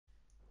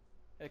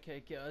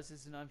Okay guys,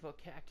 this is an Unvolt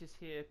Cactus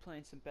here,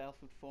 playing some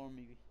Battlefield 4 on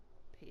my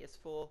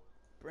PS4,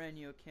 brand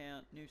new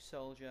account, new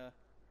soldier,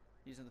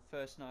 using the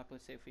first sniper.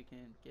 Let's see if we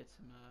can get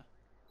some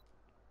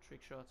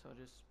trick shots. I'll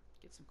just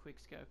get some quick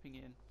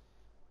scoping in.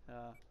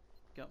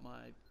 Got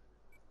my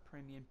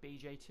premium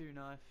BJ2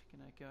 knife,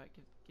 gonna go out,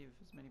 give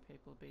as many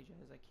people a BJ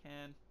as I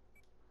can.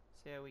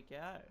 See how we go.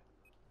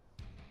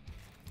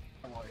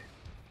 Hello.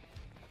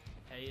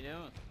 How you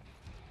doing?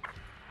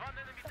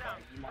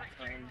 You my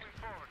friend.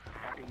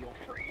 I'll be your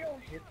friend. I'll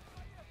hit.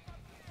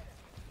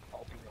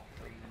 I'll be your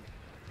friend.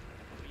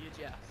 Who you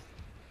just?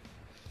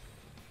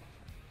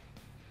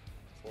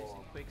 Let's do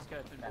some quick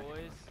scoping,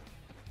 boys.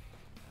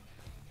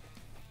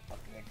 I'll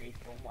be a day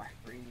for my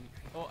friend.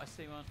 Oh, I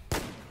see one.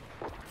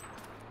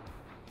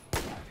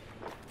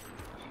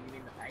 You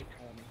in the face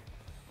for me.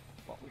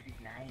 What was his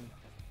name?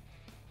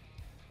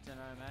 Don't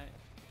know, mate.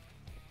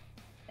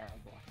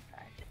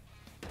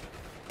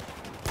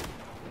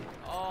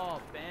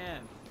 Oh,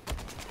 bam!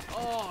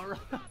 Oh,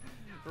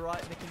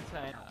 right in the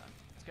container.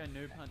 Let's go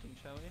noob hunting,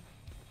 shall we?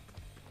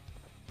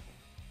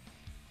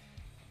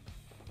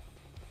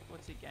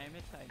 What's your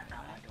gamer tag,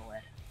 mate? Do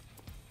it.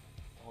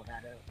 All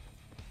that up.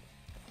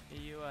 Are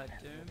you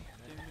Doom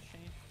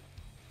machine?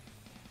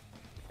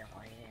 Yeah,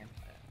 I am.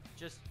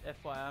 Just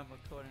FYI, I'm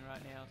recording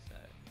right now,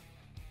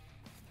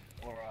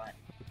 so. Alright.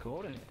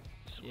 Recording?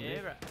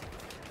 Yeah, right.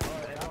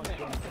 Alright, I'm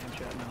going to game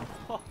chat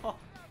now.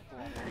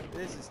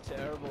 This is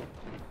terrible.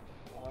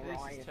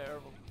 Alright. This is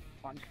terrible.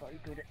 I'm so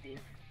good at this.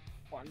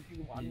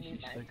 1v1 me,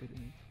 You're so mate. good at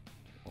me.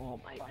 Oh,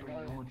 mate, I bring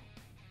it know. on.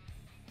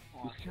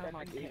 Oh, You sound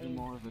like 17. even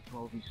more of a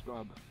 12-y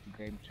scrub for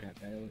game chat,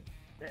 Bailey.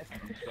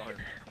 I'm sorry.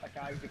 Okay,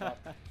 I give up.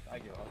 I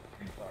give up.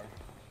 I'm sorry.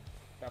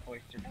 That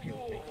voice just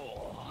killed me.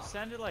 You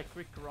sounded like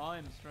Rick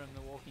Grimes from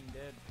The Walking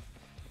Dead.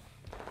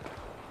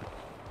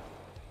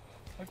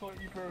 I got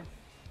you, bro.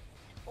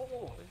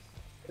 Oh!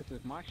 This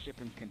is my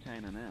shipping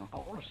container now. I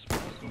want to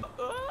smash them.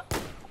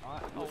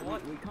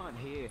 What? We can't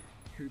hear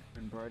Coop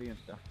and Brody and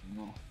stuff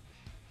anymore.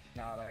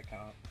 No, that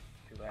can't.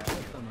 Too loud.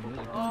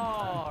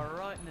 Oh,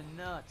 right in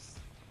the nuts.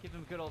 Give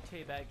him a good old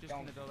teabag, just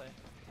in the belly.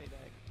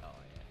 Teabag. Oh,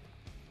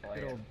 yeah. Oh,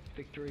 Good yeah. old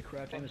victory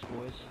crowd famous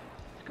boys.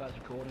 This guy's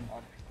recording.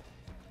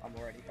 I'm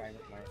already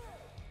famous, mate.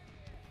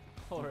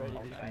 Already.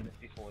 I'm famous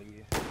before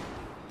you.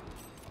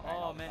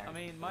 Oh, man, I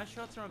mean, my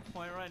shots are on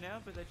point right now,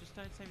 but they just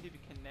don't seem to be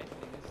connecting.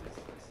 This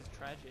is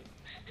tragic.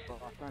 But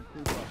I found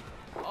Cooper.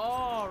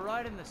 Oh,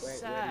 right in the Where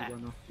sack. did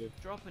he run off to?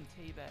 Dropping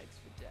teabags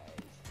for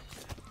days.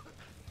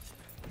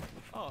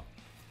 Oh,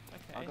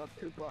 okay. I got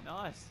Cooper.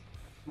 Nice.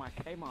 My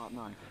Kmart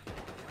knife.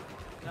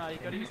 No, you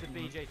gotta use the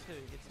BJ2.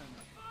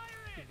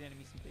 Give the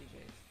enemy some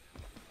BJs.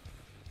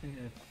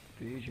 Yeah,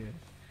 BJ.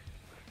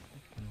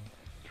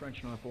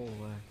 Trench knife all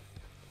the way.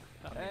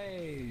 Oh,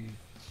 Hey!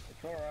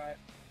 It's alright.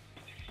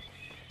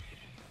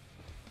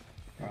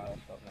 Alright,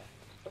 let's stop now.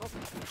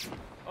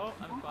 Oh,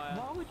 I'm on fire.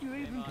 Why would you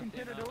even Game on,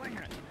 consider game on. doing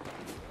it?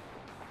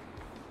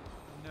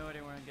 No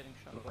idea where I'm getting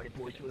shot. Right,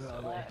 boys, we're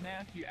Now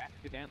if you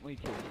accidentally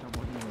kill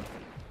someone,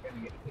 you're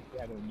gonna get kicked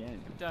out again.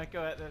 Don't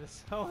go out there.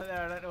 There's someone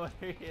there. I don't know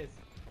who he is.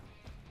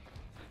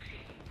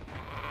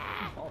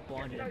 I'll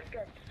find No him.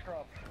 scope,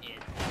 scrub. He's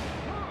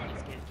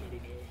gonna get in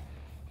here.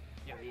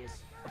 There he is.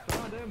 I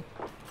found him!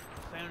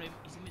 Found him.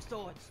 He's in the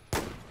swords.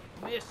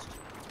 Missed.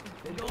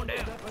 He's going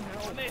down.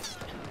 I missed.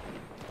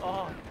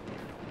 Oh.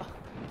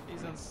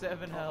 He's on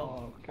 7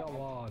 health. Oh, come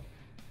on.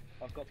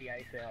 I've got the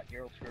ace out.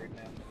 You're all screwed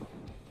now.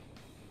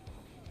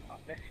 Oh,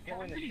 they're still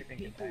How in the many shipping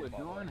people container, are by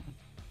the way. dying?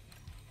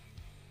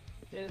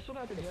 Yeah, that's what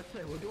happened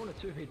yesterday. We're doing a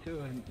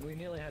 2v2 and we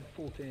nearly had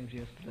full teams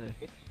yesterday.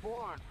 It's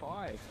 4 on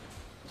 5.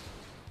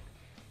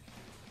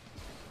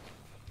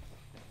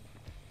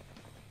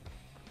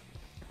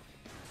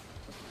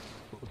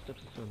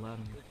 Footsteps are so loud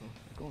on this one.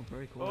 They're going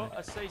very Oh, quiet.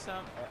 I see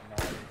some.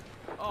 No.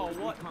 Oh, We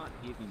what? can't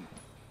hear them.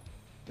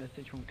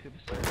 Message from Cooper.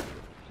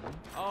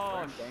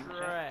 Oh, Game chat.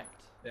 correct.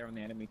 They're on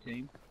the enemy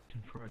team.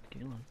 For a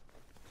kilo.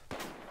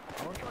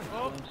 I want to try and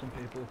Oh. blame some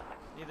people.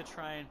 Near the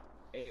train.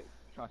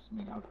 Trust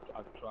me,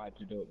 I've tried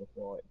to do it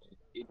before.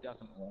 It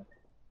doesn't work.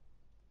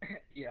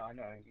 Yeah, I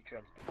know. You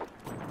tried.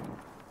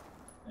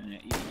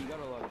 You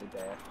gotta love the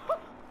dare.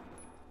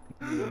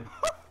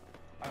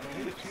 I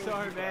mean,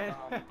 Sorry, man.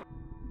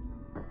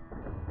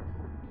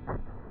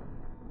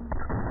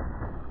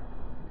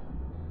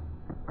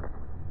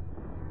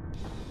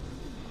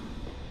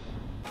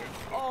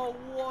 Oh,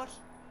 what?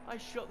 I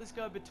shot this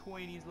guy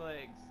between his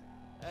legs.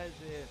 As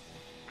if.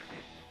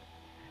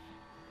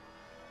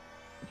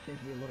 There seems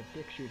to be a lot of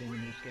dick shooting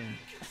in this game.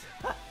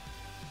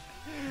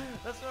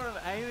 That's what I'm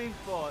aiming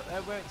for.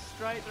 That went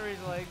straight through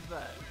his legs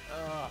though.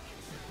 Oh.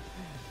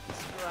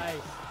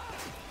 Disgrace.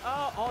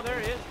 Oh, there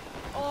he is.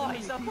 Oh,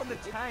 he's up on the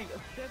tank.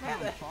 How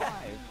the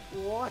heck?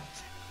 What?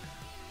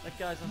 That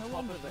guy's on No top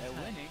wonder of the they're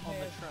tank, winning. on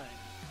the Yeah. train.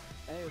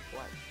 There's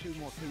like 2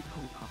 more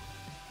people now.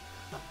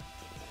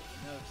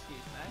 No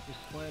excuse, mate. Just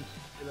slam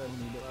it when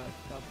you die.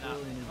 Stop No,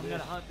 doing I'm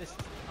gonna hunt this.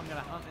 I'm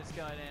gonna hunt this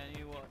guy down.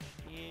 You watch.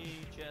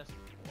 You just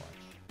watch.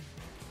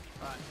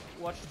 Right,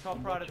 watch the top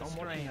right of the I'm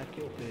watching screen. that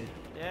kill feed.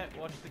 Yeah,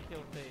 watch the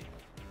kill feed.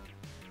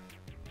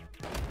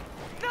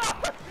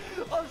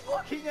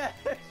 fucking head!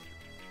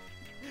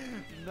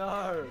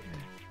 No!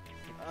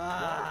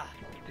 Ah!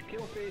 The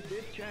kill feed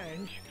did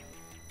change.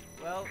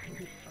 Well, I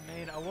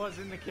mean, I was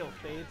in the kill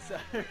feed, so...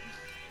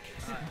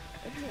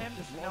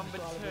 Attempt number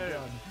 2.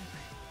 Alright,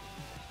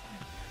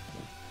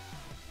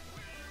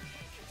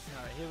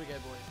 here we go,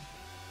 boys.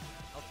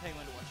 I'll tell you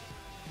when to watch it.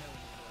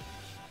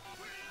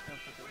 Don't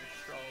forget to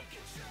stroll.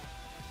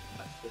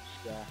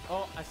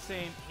 Oh, I see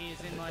him. He is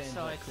in my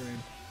sights.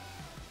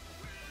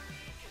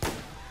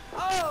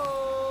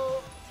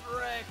 Oh!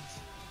 Wrecked!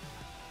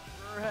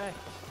 Wrecked.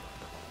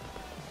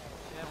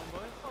 See that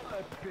one, boys? Oh,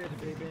 appear to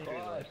be being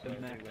the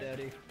Mac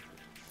Daddy.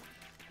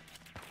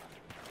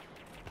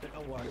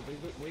 Don't worry,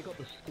 we got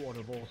the squad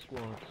of all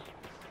squads.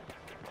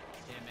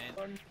 Yeah,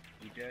 man.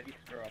 You dirty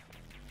scrub.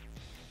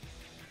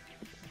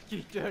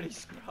 You dirty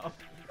scrub.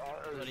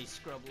 Bloody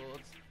scrub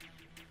lords.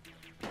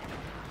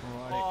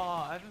 Alright.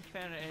 Oh, I haven't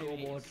found an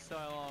enemy in Scoreboard. so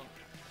long.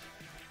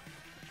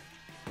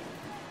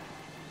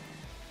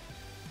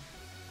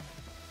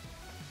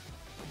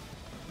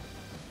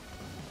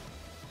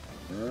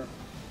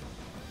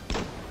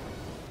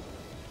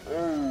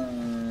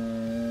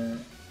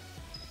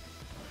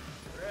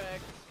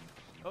 Correct.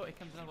 Oh, here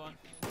comes another one.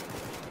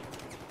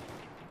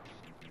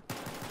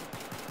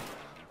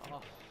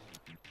 Oh,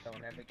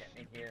 Don't ever get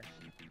me here.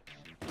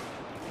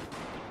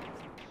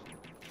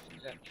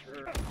 Is that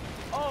true?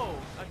 oh,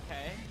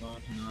 okay. Going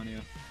to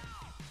Narnia.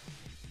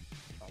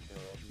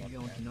 You're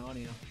going to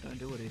Narnia. Don't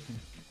do it, Ethan.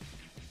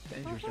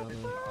 Dangerous out there.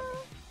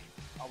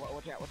 Oh,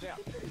 watch out, watch out!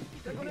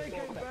 When they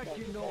came back,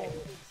 you know.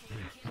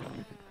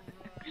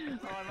 Oh,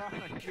 I'm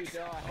not you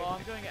die. Oh,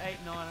 I'm going at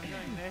 8-9. I'm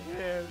going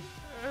negative.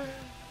 I don't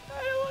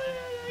want to go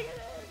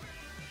negative.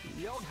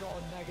 You're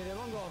going negative,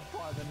 I'm going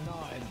 5 and 9.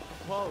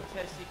 Whoa,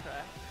 testy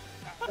crack.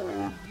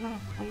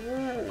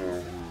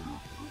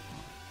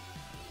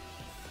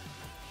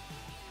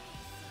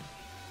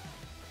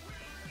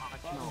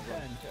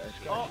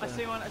 Oh, I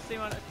see one, I see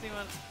one, I see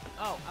one.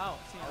 Oh, ow, I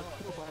see one.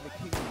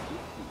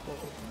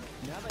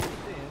 Now that you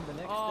see him, the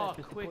next Oh, step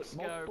is to quick put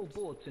multiple scopes.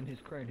 bullets in his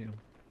cranium.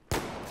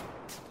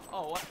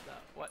 Oh, what the?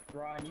 What?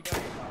 Ryan, you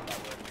don't know that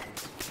word, man.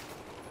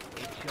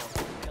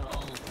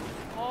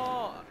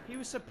 Oh, he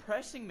was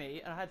suppressing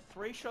me, and I had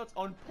 3 shots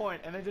on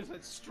point, and they just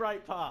went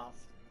straight past.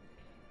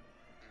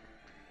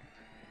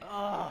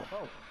 Oh,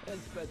 Oh,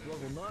 that's bad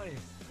level 9.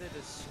 the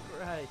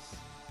disgrace.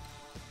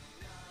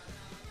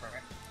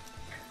 Correct.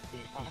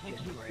 This I think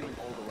is he's just doing great.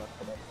 all the work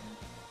for that.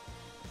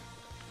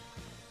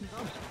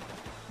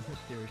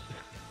 Mysterious.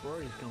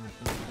 Rory's coming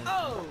from the center.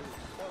 Oh!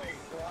 Wait,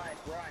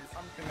 Ryan,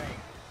 come to me.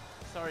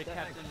 Sorry,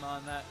 Captain,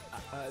 mind that.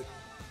 I Really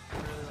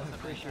wasn't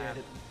appreciate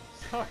it.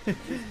 Sorry.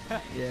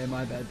 Yeah,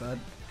 my bad, bud.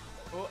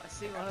 Oh, I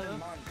see one of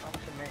them. Come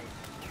to me.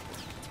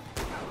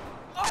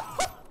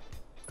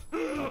 I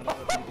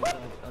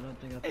don't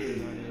think that's a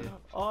good idea.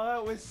 Oh,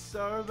 that was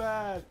so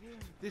bad.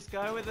 This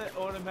guy with the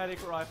automatic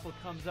rifle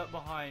comes up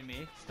behind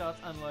me, starts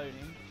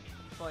unloading.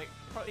 Like,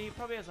 he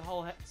probably has a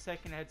whole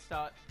second head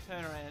start,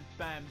 turn around,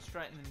 bam,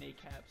 straight in the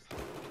kneecaps.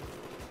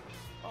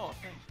 Oh,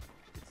 thanks.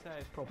 Good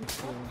save. Probably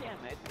cool.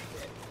 Damn it.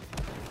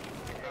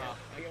 Oh,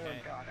 He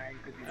okay. can't aim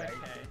because he's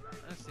Okay,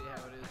 let's see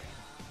how it is.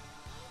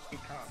 He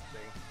can't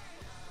see.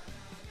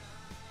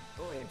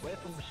 Oh yeah, we're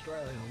from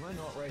Australia, we're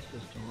not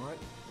racist, alright?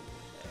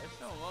 Yeah, it's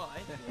not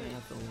right.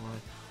 That's a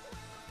lie.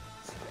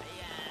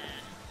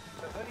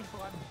 So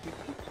 35 and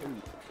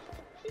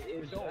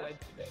 52. It's all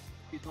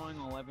he's going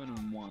 11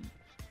 and 1. I'm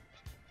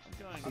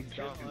going I'm to just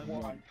kill him.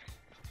 one.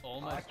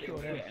 Almost I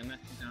killed him. Yeah, and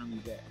that's his only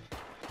death.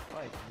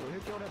 Wait, who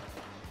killed him?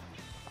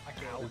 I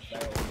killed him.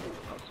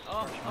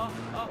 Oh,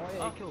 Oh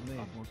yeah, he killed me,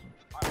 wasn't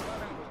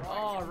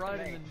Oh, right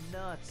in the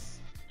nuts.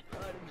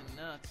 Right in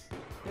the nuts.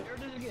 he? There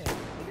it is again,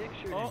 the dick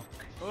shooting.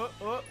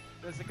 Oh,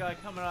 there's a guy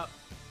coming up.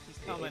 He's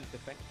coming. It's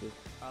defective.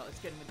 Alright, let's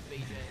get him with the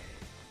BJ.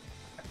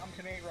 Come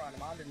to me, Ryan.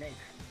 I'm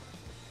underneath.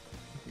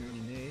 You're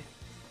underneath.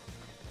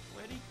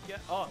 Where'd he go?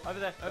 Oh, over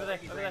there, over there,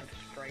 He over there. ran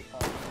straight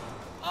off.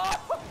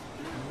 Oh!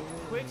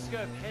 Quick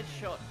scope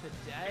headshot for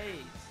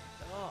days.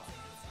 Oh.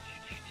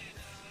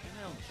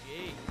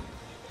 MLG.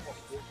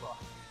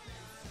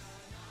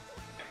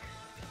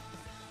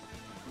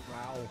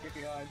 Wow. Get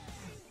behind.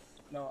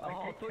 No, Oh, I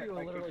thought you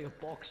were literally a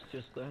box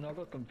just then, I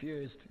got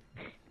confused.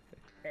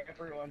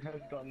 Everyone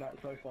has done that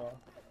so far.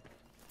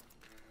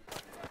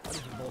 I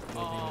just walked over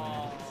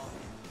Oh.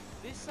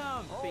 This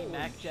Holy B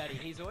Mac Daddy,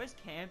 he's always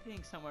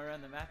camping somewhere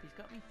around the map. He's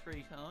got me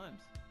 3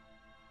 times.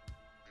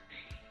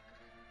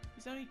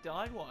 He's only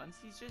died once.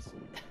 He's just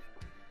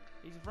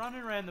he's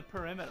running around the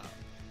perimeter.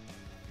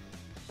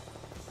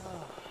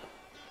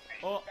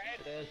 Oh,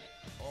 There's...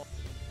 Oh.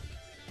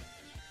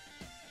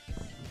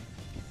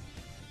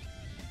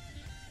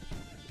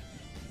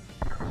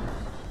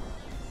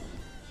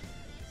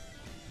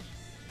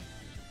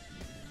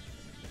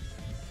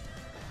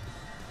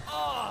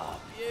 oh,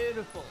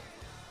 beautiful,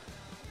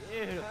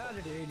 beautiful. How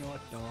did he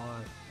not die?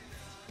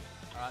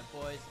 All right,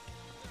 boys.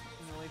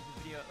 I'm gonna leave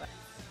the video at that.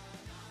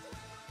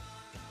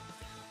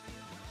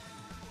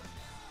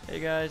 Hey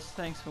guys,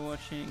 thanks for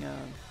watching.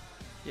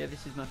 Yeah,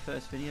 this is my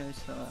first video,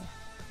 so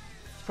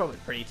it's probably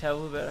pretty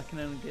terrible, but I can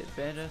only get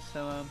better.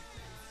 So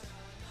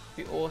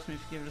it'd be awesome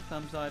if you give it a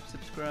thumbs up,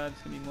 subscribe.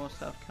 There's gonna be more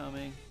stuff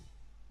coming.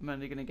 I'm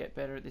only gonna get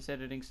better at this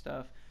editing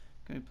stuff.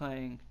 Gonna be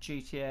playing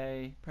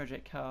GTA,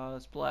 Project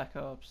Cars, Black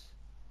Ops,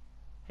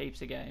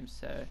 heaps of games.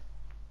 So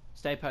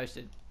stay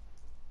posted.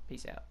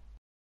 Peace out.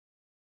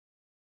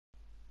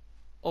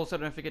 Also,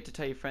 don't forget to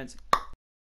tell your friends,